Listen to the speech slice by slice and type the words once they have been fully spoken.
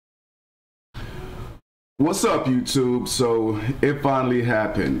What's up, YouTube? So it finally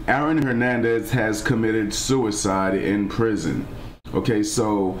happened. AARON Hernandez has committed suicide in prison. Okay,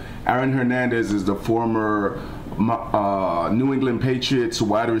 so AARON Hernandez is the former New England Patriots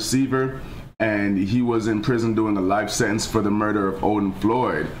wide receiver, and he was in prison doing a life sentence for the murder of Odin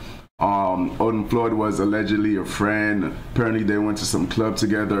Floyd. Odin Floyd was allegedly a friend. Apparently they went to some club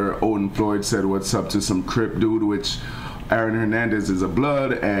together. Odin Floyd said what's up to some Crip dude, which AARON Hernandez is a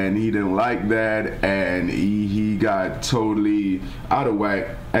blood, and he didn't like that, and he got totally out of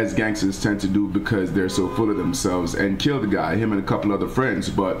whack, as gangsters tend to do because they're so full of themselves, and killed the guy, him and a couple other friends.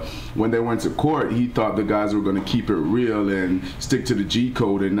 But when they went to court, he thought the guys were going to keep it real and stick to the G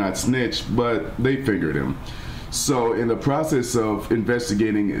code and not snitch, but they fingered him. So in the process of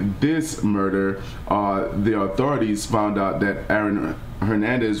investigating this murder, the authorities found out that AARON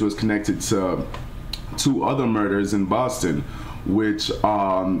Hernandez was connected to two other murders in Boston, which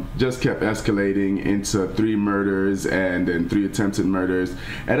just kept escalating into 3 murders and then 3 attempted murders.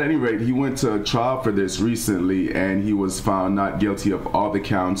 At any rate, he went to trial for this recently, and he was found not guilty of all the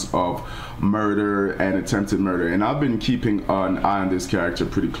counts of murder and attempted murder. And I've been keeping an eye on this character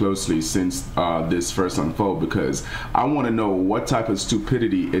pretty closely since this first unfolded, because I want to know what type of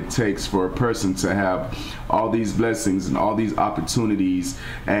stupidity it takes for a person to have all these blessings and all these opportunities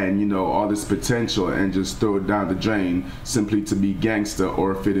and, you know, all this potential, and just throw it down the drain simply to be gangster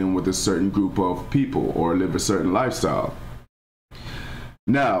or fit in with a certain group of people or live a certain lifestyle.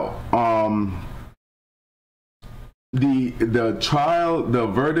 Now, the trial, the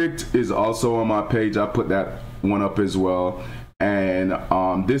verdict is also on my page. I put that one up as well. And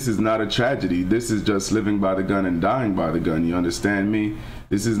this is not a tragedy. This is just living by the gun and dying by the gun. You understand me?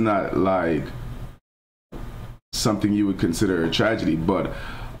 This is not like something you would consider a tragedy. But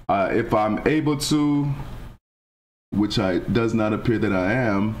if I'm able to, which does not appear that I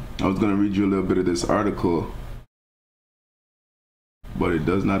am, I was going to read you a little bit of this article, but it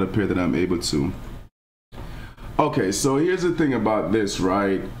does not appear that I'm able to. Okay, so here's the thing about this,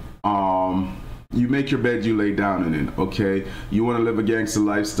 right? You make your bed, you lay down in it, okay? You want to live a gangster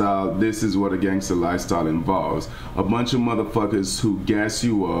lifestyle, this is what a gangster lifestyle involves. A bunch of motherfuckers who gas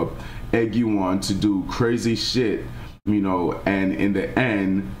you up, egg you on to do crazy shit, you know, and in the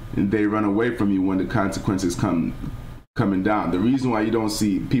end, they run away from you when the consequences coming down. The reason why you don't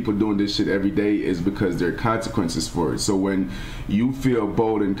see people doing this shit every day is because there are consequences for it. So when you feel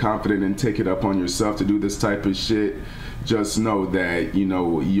bold and confident and take it up on yourself to do this type of shit, just know that, you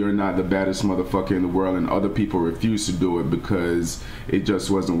know, you're not the baddest motherfucker in the world, and other people refuse to do it because it just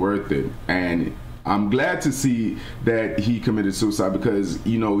wasn't worth it. And I'm glad to see that he committed suicide, because,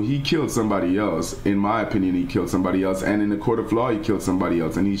 you know, he killed somebody else. In my opinion, he killed somebody else, and in the court of law, he killed somebody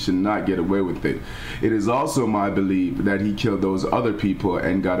else, and he should not get away with it. It is also my belief that he killed those other people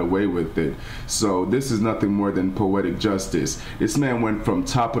and got away with it. So this is nothing more than poetic justice. This man went from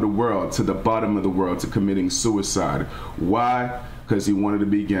top of the world to the bottom of the world to committing suicide. Why? Because he wanted to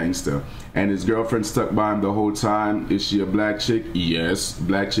be gangster. And his girlfriend stuck by him the whole time. Is she a black chick? Yes.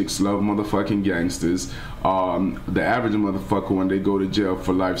 Black chicks love motherfucking gangsters. The average motherfucker, when they go to jail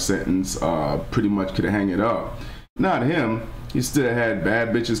for life sentence, pretty much could hang it up. Not him. He still had bad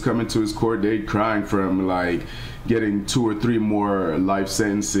bitches coming to his court date crying for him, like getting 2 or 3 more life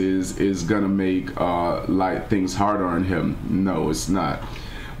sentences is gonna make like things harder on him. No, it's not.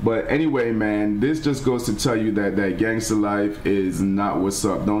 But anyway, man, this just goes to tell you that gangster life is not what's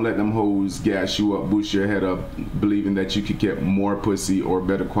up. Don't let them hoes gas you up, boost your head up, believing that you could get more pussy or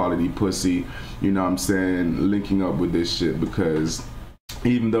better quality pussy, you know what I'm saying, linking up with this shit, because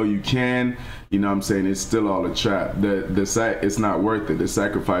even though you can, you know what I'm saying, it's still all a trap. It's not worth it. The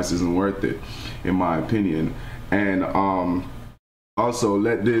sacrifice isn't worth it, in my opinion. And also,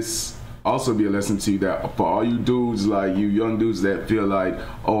 let this also be a lesson to you that for all you dudes, like you young dudes that feel like,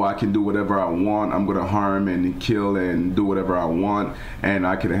 oh, I can do whatever I want, I'm gonna harm and kill and do whatever I want, and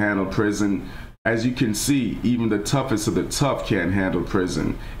I can handle prison. As you can see, even the toughest of the tough can't handle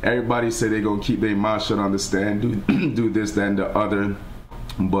prison. Everybody say they're gonna keep their mouth shut on the stand, do this, that, and the other.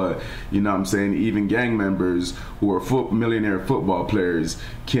 But, you know what I'm saying, even gang members who are millionaire football players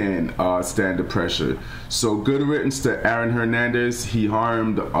can stand the pressure. So good riddance to AARON Hernandez. He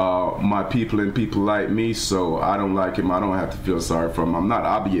harmed my people and people like me, so I don't like him. I don't have to feel sorry for him. I'm not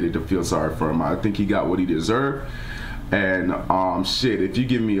obligated to feel sorry for him. I think he got what he deserved. And shit, if you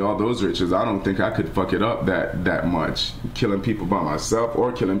give me all those riches, I don't think I could fuck it up that much, killing people by myself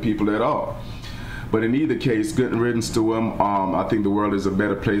or killing people at all. But in either case, good riddance to him. I think the world is a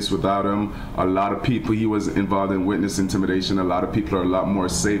better place without him. A lot of people, he was involved in witness intimidation. A lot of people are a lot more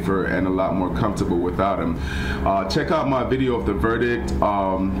safer and a lot more comfortable without him. Check out my video of the verdict.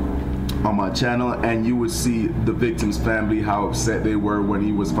 on my channel, and you would see the victim's family, how upset they were when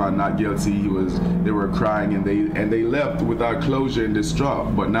he was found not guilty. They were crying, and they left without closure and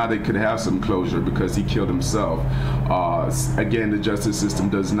distraught. But now they could have some closure because he killed himself. Again, the justice system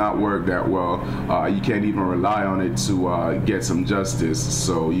does not work that well. You can't even rely on it to get some justice.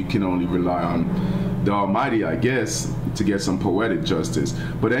 So you can only rely on the Almighty, I guess, to get some poetic justice.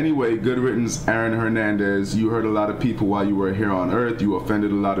 But anyway, good riddance, AARON Hernandez. You hurt a lot of people while you were here on earth. You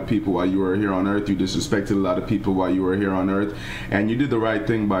offended a lot of people while you were here on earth. You disrespected a lot of people while you were here on earth. And you did the right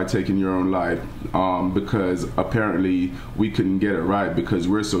thing by taking your own life, because apparently we couldn't get it right because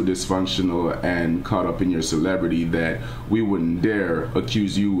we're so dysfunctional and caught up in your celebrity that we wouldn't dare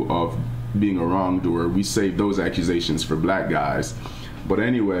accuse you of being a wrongdoer. We saved those accusations for black guys. But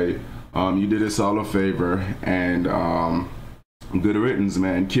anyway, you did us all a favor, and good riddance,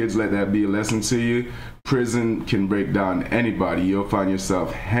 man. Kids, let that be a lesson to you. Prison can break down anybody. You'll find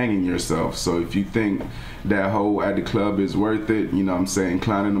yourself hanging yourself. So if you think that hoe at the club is worth it, you know what I'm saying,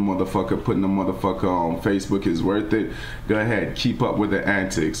 clowning the motherfucker, putting the motherfucker on Facebook is worth it, go ahead, keep up with the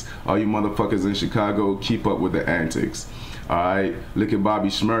antics. All you motherfuckers in Chicago, keep up with the antics. Alright, look at Bobby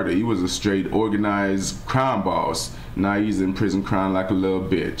Shmurda. He was a straight organized crime boss. Now he's in prison crying like a little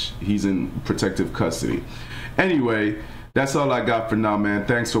bitch. He's in protective custody. Anyway, that's all I got for now, man.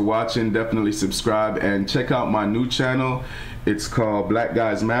 Thanks for watching. Definitely subscribe and check out my new channel. It's called Black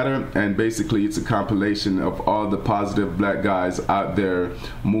Guys Matter, and basically it's a compilation of all the positive black guys out there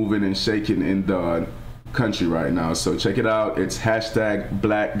moving and shaking in the country right now. So check it out. It's hashtag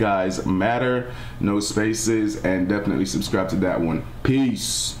Black Guys Matter, no spaces, and definitely subscribe to that one.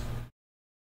 Peace.